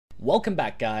Welcome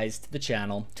back, guys, to the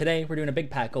channel. Today we're doing a big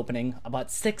pack opening,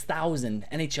 about 6,000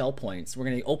 NHL points. We're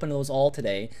going to open those all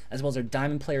today, as well as our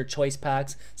Diamond Player Choice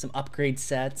Packs, some upgrade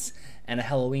sets, and a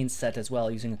Halloween set as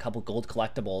well, using a couple gold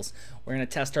collectibles. We're going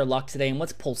to test our luck today, and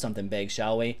let's pull something big,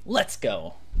 shall we? Let's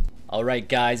go! Alright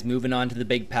guys, moving on to the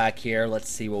big pack here. Let's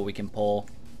see what we can pull.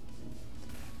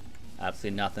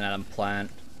 Absolutely nothing. Adam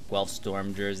Plant, Guelph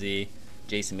Storm jersey,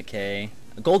 Jason McKay.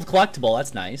 A gold collectible,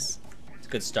 that's nice. It's a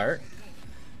good start.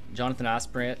 Jonathan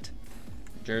Aspirant,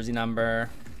 jersey number,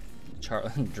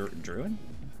 Druin?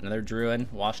 Another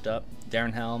Druin, washed up.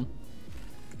 Darren Helm,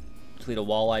 Toledo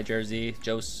Walleye jersey,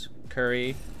 Jose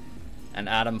Curry, and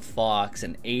Adam Fox,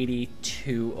 an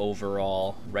 82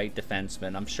 overall right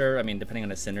defenseman. I'm sure, I mean, depending on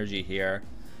the synergy here,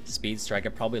 speedster, I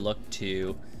could probably look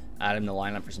to add him in the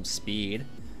lineup for some speed.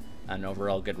 An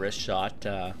overall good wrist shot.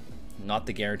 Not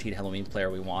the guaranteed Halloween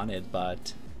player we wanted,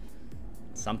 but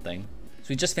something. So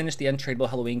we just finished the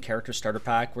untradeable Halloween character starter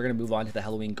pack. We're going to move on to the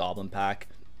Halloween Goblin pack.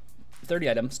 30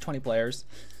 items, 20 players,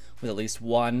 with at least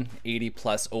one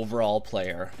 80+ overall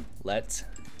player. Let's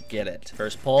get it.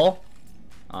 First pull,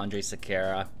 Andre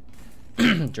Sekera.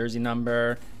 Jersey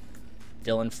number,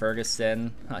 Dylan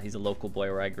Ferguson. He's a local boy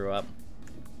where I grew up.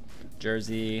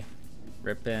 Jersey,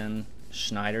 Rippin,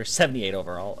 Schneider, 78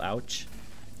 overall. Ouch.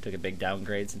 Took a big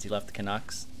downgrade since he left the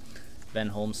Canucks.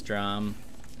 Ben Holmstrom,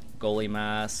 goalie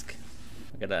mask.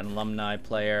 We got an alumni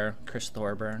player, Chris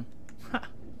Thorburn.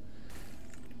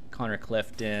 Connor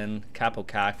Clifton, Capo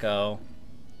Caco.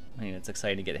 I mean, it's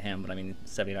exciting to get him, but I mean,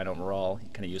 79 overall,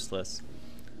 kind of useless.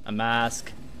 A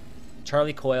mask,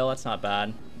 Charlie Coyle, that's not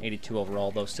bad. 82 overall,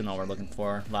 though, still not what we're looking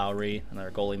for. Lowry, another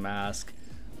goalie mask.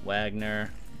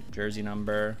 Wagner, jersey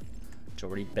number.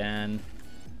 Jordy Ben,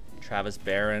 Travis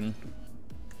Barron.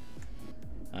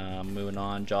 Moving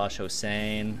on, Josh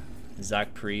Hossein,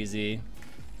 Zach Parise.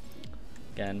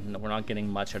 Again, we're not getting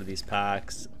much out of these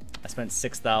packs. I spent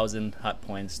 6,000 hut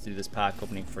points to do this pack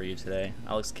opening for you today.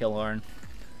 Alex Killorn,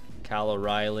 Cal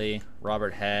O'Reilly,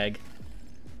 Robert Hagg,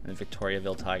 and the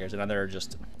Victoriaville Tigers. Another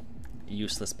just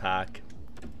useless pack.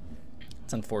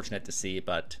 It's unfortunate to see,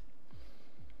 but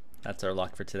that's our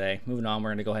luck for today. Moving on,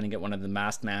 we're going to go ahead and get one of the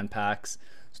Masked Man packs.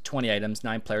 It's 20 items,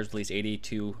 9 players with at least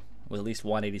 82, with at least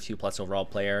one 82+ overall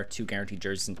player, 2 guaranteed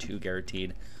jerseys, and 2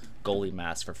 guaranteed goalie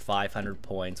masks for 500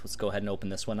 points. Let's go ahead and open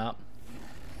this one up.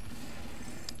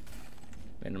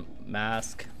 And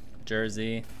mask,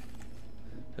 jersey,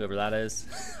 whoever that is.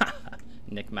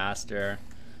 Nick Master,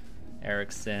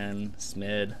 Erickson,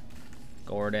 Smid,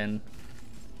 Gordon,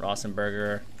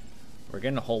 Rossenberger. We're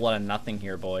getting a whole lot of nothing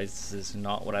here, boys. This is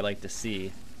not what I like to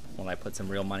see when I put some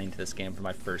real money into this game for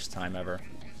my first time ever.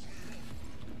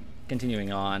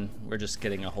 Continuing on, we're just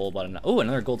getting a whole lot of... Oh,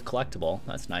 another gold collectible.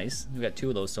 That's nice. We've got 2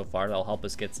 of those so far. That'll help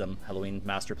us get some Halloween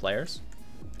master players.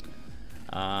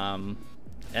 And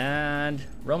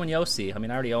Roman Yossi. I mean,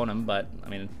 I already own him, but, I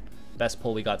mean, best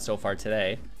pull we got so far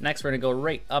today. Next, we're going to go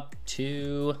right up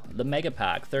to the Mega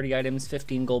Pack. 30 items,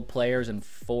 15 gold players, and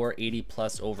 4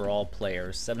 80+ overall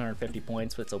players. 750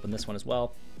 points. Let's open this one as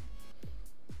well.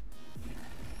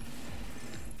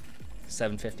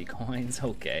 750 coins.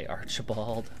 Okay,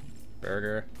 Archibald.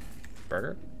 Burger.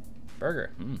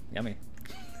 Yummy.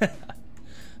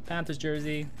 Panthers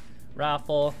jersey.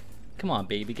 Raffle. Come on,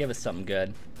 baby. Give us something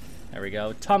good. There we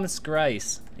go. Thomas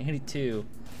Grice, 82.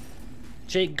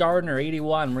 Jake Gardner,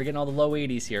 81. We're getting all the low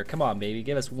 80s here. Come on, baby.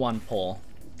 Give us one pull.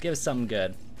 Give us something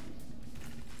good.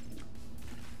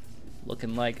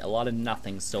 Looking like a lot of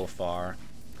nothing so far.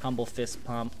 Humble fist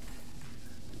pump.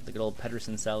 The good old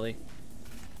Pedersen Selly.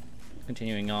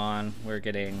 Continuing on, we're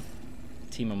getting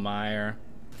Timo Meyer,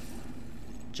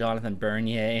 Jonathan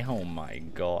Bernier. Oh my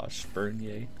gosh,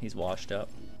 Bernier, he's washed up.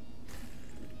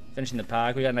 Finishing the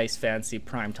pack, we got a nice fancy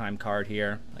primetime card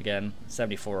here. Again,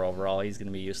 74 overall. He's going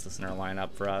to be useless in our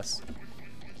lineup for us.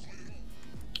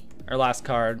 Our last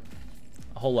card,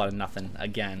 a whole lot of nothing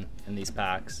again in these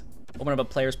packs. Open up a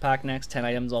players pack next. 10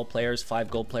 items, all players, 5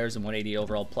 gold players, and 180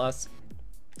 overall plus.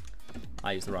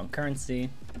 I used the wrong currency.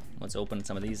 Let's open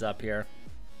some of these up here.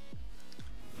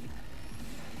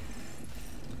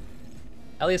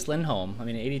 Elias Lindholm, I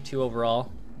mean, 82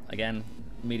 overall. Again,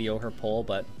 mediocre pull,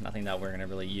 but nothing that we're going to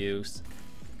really use.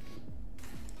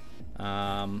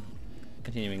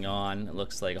 Continuing on, it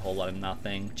looks like a whole lot of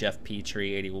nothing. Jeff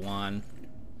Petrie, 81.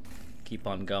 Keep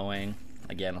on going.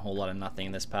 Again, a whole lot of nothing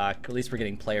in this pack. At least we're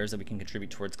getting players that we can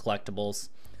contribute towards collectibles.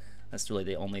 That's really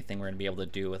the only thing we're going to be able to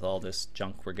do with all this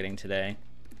junk we're getting today.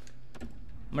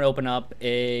 I'm going to open up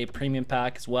a premium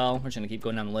pack as well. We're just going to keep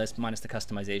going down the list, minus the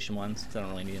customization ones, because I don't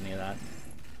really need any of that.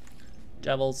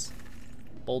 Devils,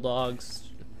 Bulldogs,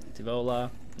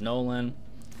 Tivola, Nolan,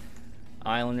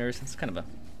 Islanders. It's kind of a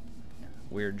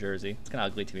weird jersey. It's kind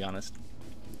of ugly, to be honest.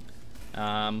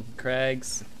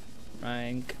 Craig's,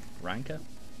 Rank,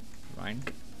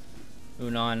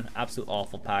 Unon, absolute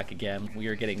awful pack again. We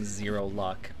are getting 0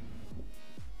 luck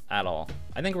at all.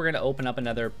 I think we're going to open up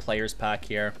another players pack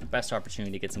here. Best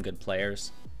opportunity to get some good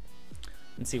players.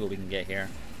 And see what we can get here.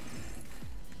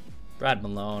 Brad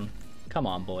Malone. Come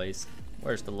on, boys.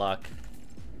 Where's the luck?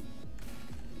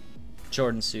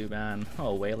 Jordan Subban.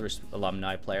 Oh, Whalers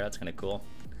alumni player. That's kind of cool.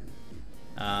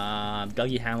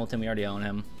 Dougie Hamilton. We already own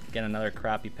him. Get another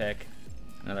crappy pick.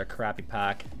 Another crappy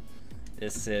pack.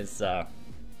 This is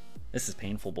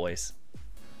painful, boys.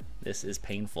 This is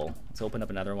painful. Let's open up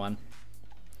another one.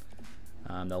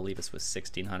 They'll leave us with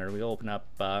 1,600. We open up,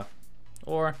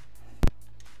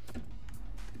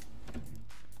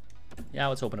 yeah,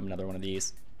 let's open up another one of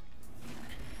these.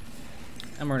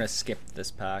 And we're gonna skip this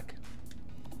pack.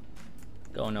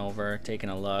 Going over, taking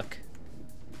a look.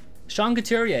 Sean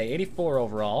Couturier, 84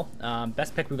 overall.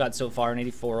 Best pick we got so far, an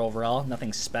 84 overall.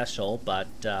 Nothing special, but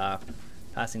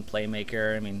passing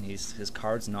playmaker. I mean, his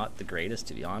card's not the greatest,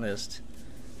 to be honest.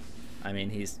 I mean,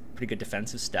 he's pretty good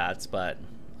defensive stats, but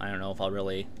I don't know if I'll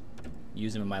really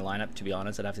use him in my lineup, to be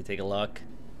honest. I'd have to take a look.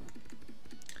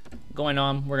 Going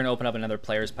on, we're going to open up another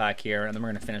players pack here, and then we're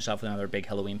going to finish off with another big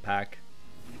Halloween pack.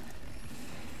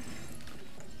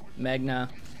 Magna.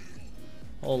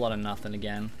 Whole lot of nothing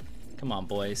again. Come on,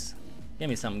 boys. Give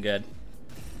me something good.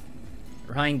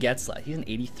 Ryan Getzlaf. He's an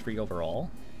 83 overall.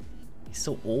 He's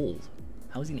so old.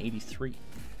 How is he an 83?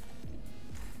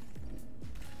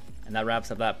 And that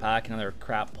wraps up that pack. Another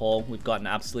crap pull. We've gotten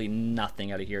absolutely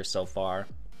nothing out of here so far.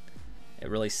 It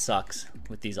really sucks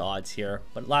with these odds here.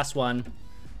 But last one,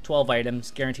 12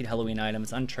 items, guaranteed Halloween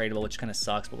items, untradeable, which kind of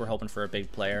sucks, but we're hoping for a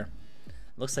big player. It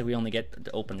looks like we only get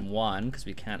to open one because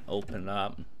we can't open it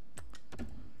up.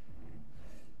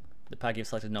 The pack you've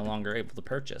selected no longer able to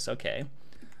purchase. Okay.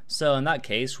 So in that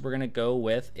case, we're going to go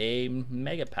with a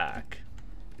mega pack.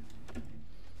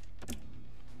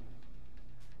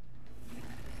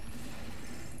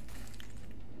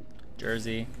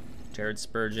 Jersey, Jared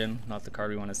Spurgeon, not the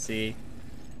card we want to see.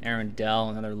 Aaron Dell,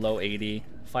 another low 80.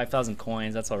 5,000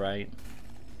 coins, that's alright.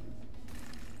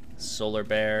 Solar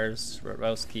Bears,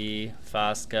 Rorowski,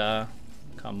 Fasca.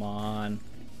 Come on.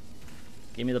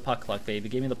 Give me the puck luck, baby.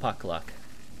 Give me the puck luck.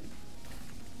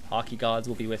 Hockey gods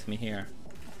will be with me here.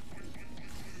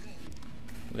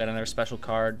 We got another special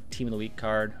card, Team of the Week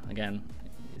card. Again,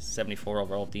 74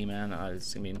 overall D-man.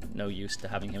 It's going to be no use to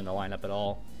having him in the lineup at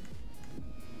all.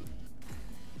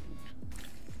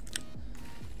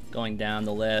 Going down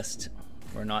the list,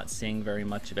 we're not seeing very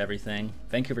much of everything.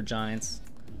 Vancouver Giants.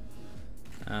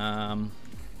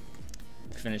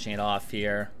 Finishing it off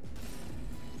here.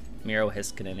 Miro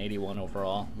Heiskanen, 81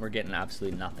 overall. We're getting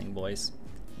absolutely nothing, boys.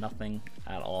 Nothing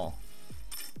at all.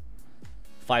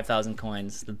 5,000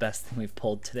 coins, the best thing we've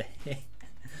pulled today.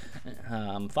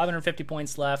 550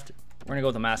 points left. We're gonna go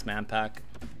with a mass man pack.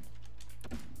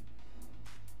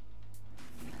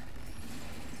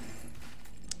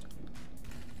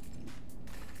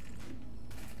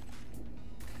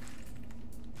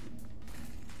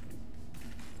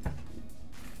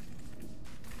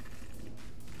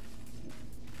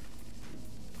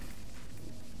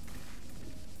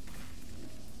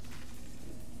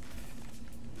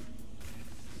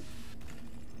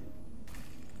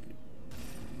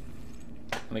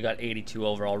 And we got 82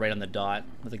 overall, right on the dot,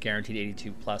 with a guaranteed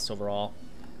 82 plus overall.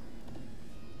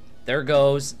 There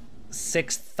goes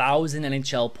 6,000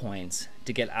 NHL points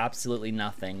to get absolutely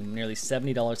nothing. Nearly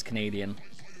 $70 Canadian.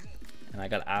 And I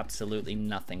got absolutely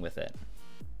nothing with it.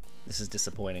 This is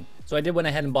disappointing. So I did went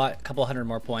ahead and bought a couple hundred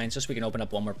more points just so we can open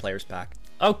up one more players pack.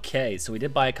 Okay, so we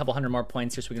did buy a couple hundred more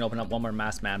points here so we can open up one more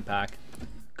mass man pack.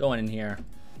 Going in here.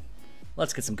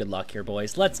 Let's get some good luck here,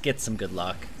 boys. Let's get some good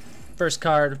luck. First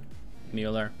card.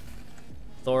 Mueller.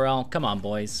 Thorell, come on,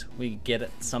 boys. We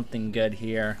get something good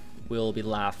here. We'll be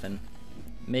laughing.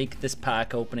 Make this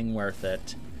pack opening worth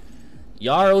it.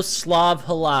 Yaroslav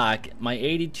Halak, my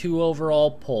 82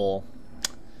 overall pull.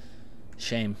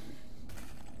 Shame.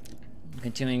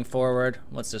 Continuing forward,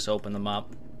 let's just open them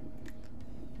up.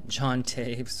 John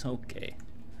Taves, okay.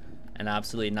 And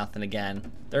absolutely nothing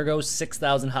again. There goes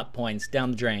 6,000 hut points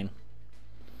down the drain.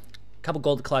 Couple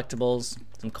gold collectibles,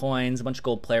 some coins, a bunch of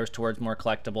gold players towards more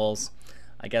collectibles.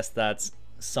 I guess that's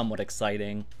somewhat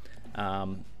exciting.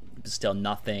 Still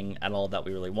nothing at all that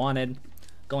we really wanted.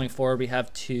 Going forward, we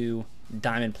have 2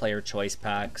 diamond player choice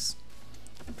packs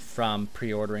from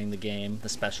pre-ordering the game, the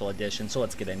special edition. So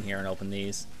let's get in here and open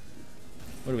these.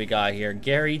 What do we got here?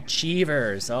 Gary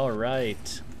Cheevers, all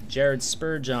right. Jared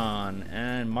Spurgeon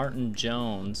and Martin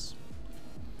Jones.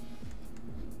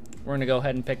 We're gonna go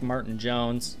ahead and pick Martin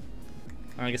Jones.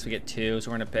 I guess we get 2,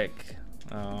 so we're gonna pick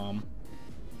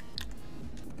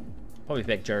probably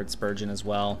pick Jared Spurgeon as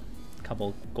well. A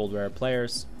couple gold rare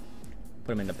players.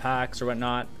 Put them into packs or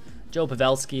whatnot. Joe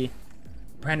Pavelski,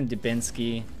 Brandon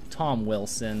Dubinsky, Tom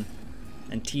Wilson,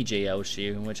 and TJ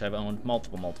Oshie, which I've owned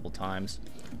multiple times.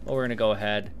 But we're gonna go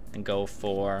ahead and go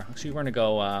for, actually we're gonna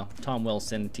go Tom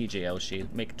Wilson, TJ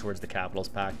Oshie, make it towards the Capitals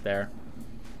pack there.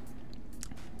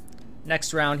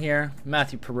 Next round here,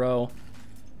 Matthew Perreault,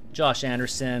 Josh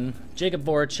Anderson, Jacob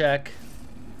Voracek,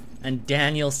 and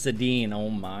Daniel Sedin. Oh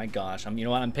my gosh, you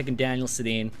know what? I'm picking Daniel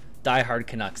Sedin, diehard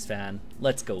Canucks fan.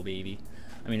 Let's go, baby.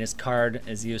 I mean, his card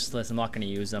is useless. I'm not going to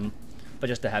use him, but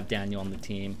just to have Daniel on the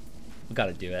team, we got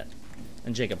to do it.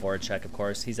 And Jacob Voracek, of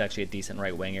course, he's actually a decent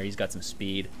right winger. He's got some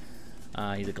speed.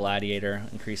 He's a gladiator.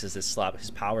 Increases his slap.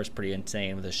 His power is pretty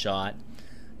insane with his shot.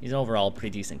 He's an overall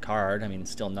pretty decent card. I mean,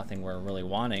 still nothing we're really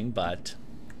wanting, but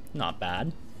not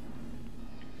bad.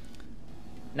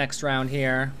 Next round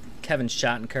here, Kevin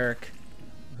Shattenkirk,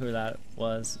 who that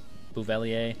was,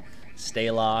 Bouvellier,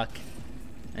 Stalock,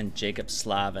 and Jacob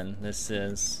Slavin. This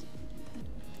is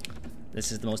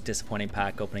the most disappointing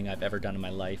pack opening I've ever done in my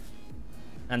life.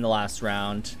 And the last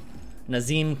round,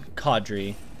 Nazem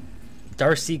Kadri,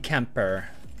 Darcy Kemper,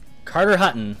 Carter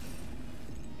Hutton,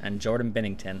 and Jordan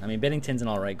Binnington. I mean, Binnington's an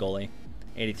alright goalie.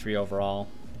 83 overall.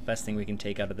 Best thing we can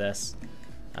take out of this.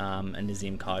 And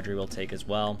Nazem Kadri will take as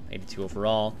well. 82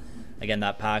 overall. Again,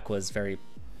 that pack was very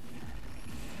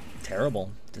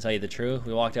terrible, to tell you the truth.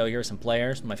 We walked out here with some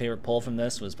players. My favorite pull from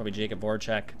this was probably Jacob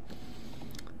Voracek.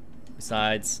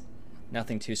 Besides,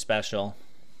 nothing too special.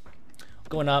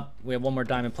 Going up, we have one more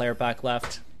diamond player pack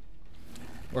left.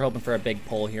 We're hoping for a big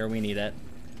pull here. We need it.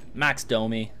 Max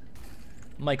Domi,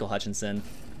 Michael Hutchinson,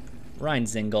 Ryan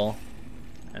Zingle,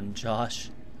 and Josh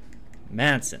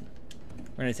Manson.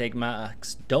 We're going to take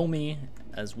Max Domi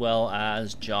as well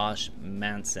as Josh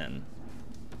Manson.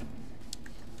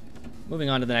 Moving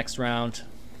on to the next round.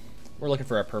 We're looking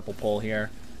for a purple pull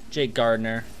here. Jake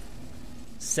Gardner,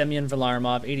 Semyon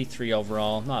Varlamov, 83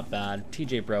 overall, not bad.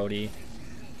 TJ Brody,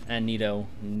 and Nito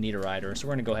Niederreiter. So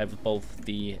we're going to go ahead with both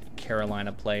the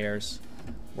Carolina players.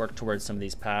 Work towards some of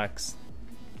these packs.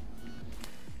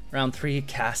 Round 3,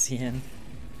 Cassian,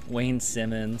 Wayne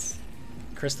Simmons,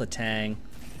 Chris Letang,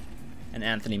 and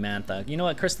Anthony Mantha. You know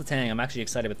what, Chris Letang, I'm actually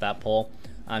excited with that pull.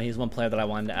 He's one player that I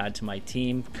wanted to add to my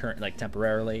team,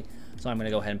 temporarily. So I'm going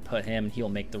to go ahead and put him, and he'll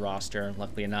make the roster,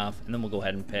 luckily enough. And then we'll go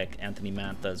ahead and pick Anthony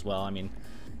Mantha as well. I mean,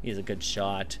 he's a good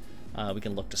shot. We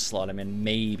can look to slot him in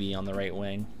maybe on the right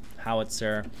wing.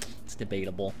 Howitzer, it's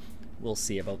debatable. We'll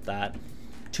see about that.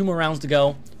 2 more rounds to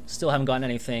go. Still haven't gotten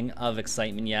anything of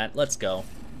excitement yet. Let's go.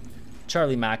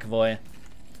 Charlie McAvoy,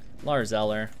 Lars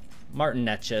Eller, Martin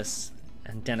Netchis,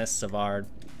 and Dennis Savard.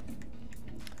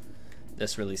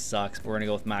 This really sucks, but we're going to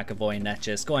go with McAvoy and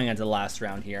Netchis going into the last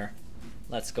round here.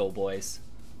 Let's go, boys.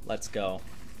 Let's go.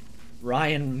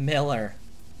 Ryan Miller.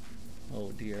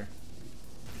 Oh, dear.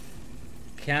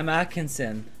 Cam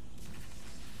Atkinson.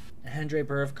 Andrei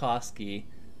Burakovsky.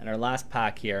 And our last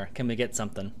pack here. Can we get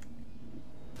something?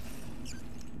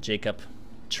 Jacob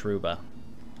Trouba.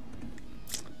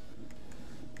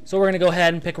 So we're going to go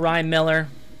ahead and pick Ryan Miller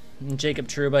and Jacob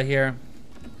Trouba here.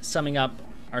 Summing up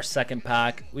our second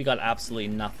pack, we got absolutely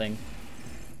nothing.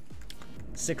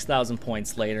 6,000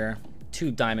 points later. 2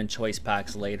 diamond choice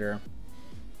packs later.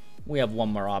 We have one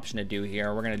more option to do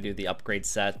here. We're going to do the upgrade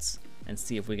sets and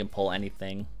see if we can pull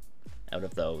anything out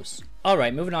of those.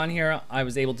 Alright, moving on here. I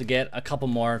was able to get a couple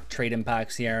more trade-in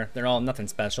packs here. They're all nothing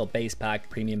special. Base pack,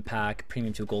 premium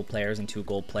 2 gold players, and 2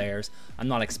 gold players. I'm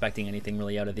not expecting anything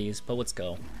really out of these, but let's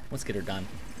go. Let's get her done.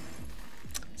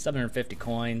 750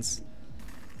 coins.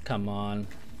 Come on.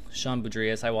 Sean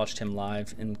Boudreas, I watched him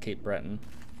live in Cape Breton.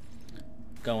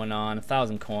 Going on,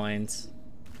 1,000 coins.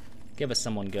 Give us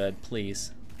someone good,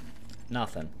 please.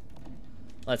 Nothing.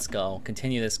 Let's go.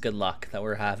 Continue this good luck that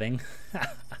we're having.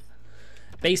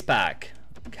 Base pack.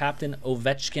 Captain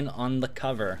Ovechkin on the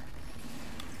cover.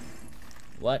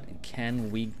 What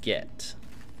can we get?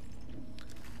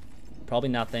 Probably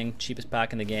nothing. Cheapest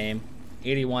pack in the game.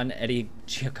 81 Eddie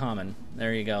Giacomin.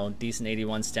 There you go. Decent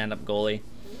 81 stand-up goalie.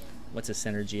 What's his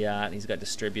synergy at? He's got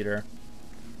distributor.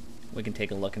 We can take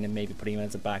a look and then maybe put him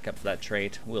as a backup for that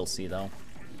trait. We'll see though.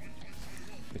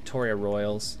 Victoria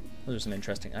Royals. Those are some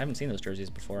interesting. I haven't seen those jerseys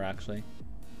before actually.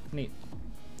 Neat.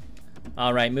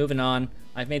 Alright, moving on.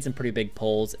 I've made some pretty big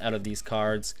pulls out of these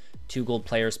cards. 2 gold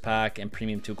players pack and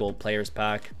premium 2 gold players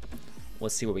pack.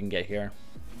 Let's see what we can get here.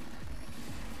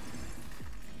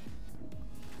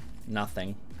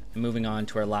 Nothing. Moving on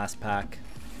to our last pack.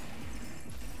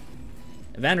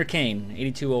 Evander Kane,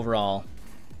 82 overall.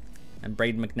 And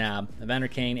Braden McNabb. Evander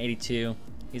Kane, 82.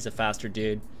 He's a faster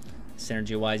dude.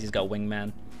 Synergy-wise, he's got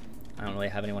wingman. I don't really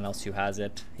have anyone else who has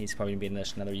it. He's probably going to be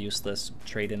just another useless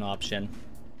trade-in option.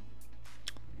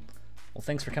 Well,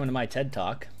 thanks for coming to my TED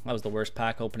Talk. That was the worst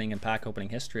pack opening in pack opening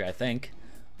history, I think.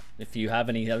 If you have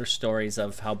any other stories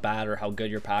of how bad or how good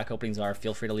your pack openings are,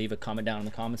 feel free to leave a comment down in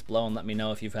the comments below and let me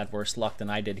know if you've had worse luck than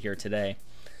I did here today.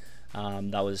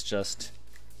 That was just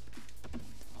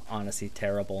honestly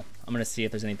terrible. I'm going to see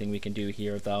if there's anything we can do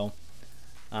here, though.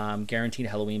 Guaranteed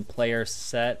Halloween player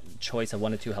set. Choice of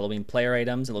 1 to 2 Halloween player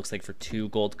items. It looks like for 2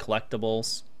 gold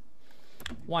collectibles.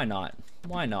 Why not?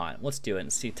 Why not? Let's do it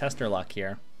and see. Test our luck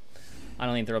here. I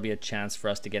don't think there will be a chance for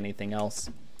us to get anything else.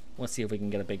 Let's see if we can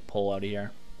get a big pull out of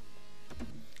here.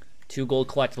 2 gold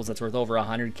collectibles that's worth over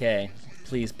 100k.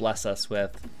 Please bless us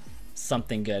with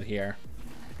something good here.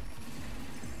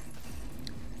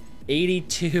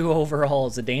 82 overall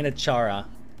Zdeno Chara.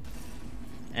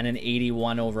 And an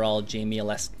 81 overall Jamie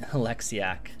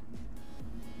Alexiak.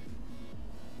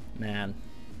 Man,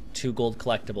 2 gold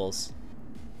collectibles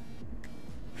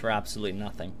for absolutely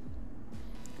nothing.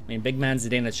 I mean, big man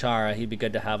Zdeno Chara, he'd be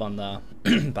good to have on the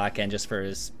back end just for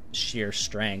his sheer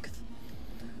strength.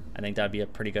 I think that'd be a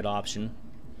pretty good option.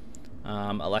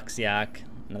 Alexiak,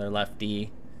 another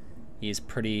lefty. He's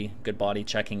pretty good body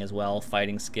checking as well,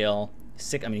 fighting skill. He's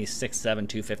 6'7",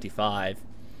 255.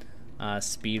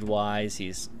 Speed-wise,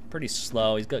 he's pretty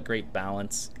slow. He's got great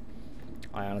balance.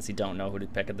 I honestly don't know who to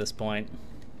pick at this point.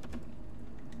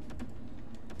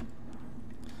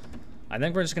 I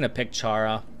think we're just going to pick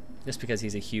Chara, just because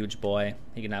he's a huge boy.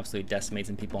 He can absolutely decimate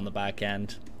some people on the back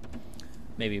end.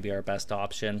 Maybe be our best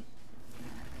option.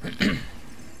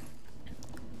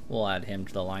 We'll add him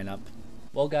to the lineup.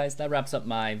 Well guys, that wraps up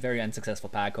my very unsuccessful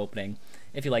pack opening.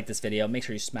 If you like this video, make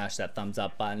sure you smash that thumbs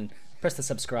up button, press the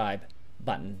subscribe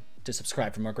button to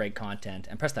subscribe for more great content,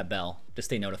 and press that bell to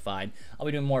stay notified. I'll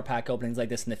be doing more pack openings like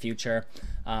this in the future.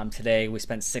 Today we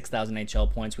spent 6,000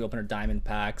 NHL points, we opened our diamond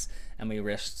packs, and we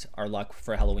risked our luck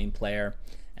for a Halloween player,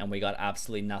 and we got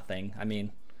absolutely nothing. I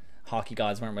mean, hockey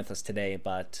gods weren't with us today,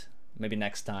 but maybe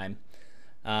next time.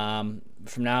 From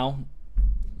now,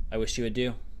 I wish you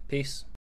adieu. Peace.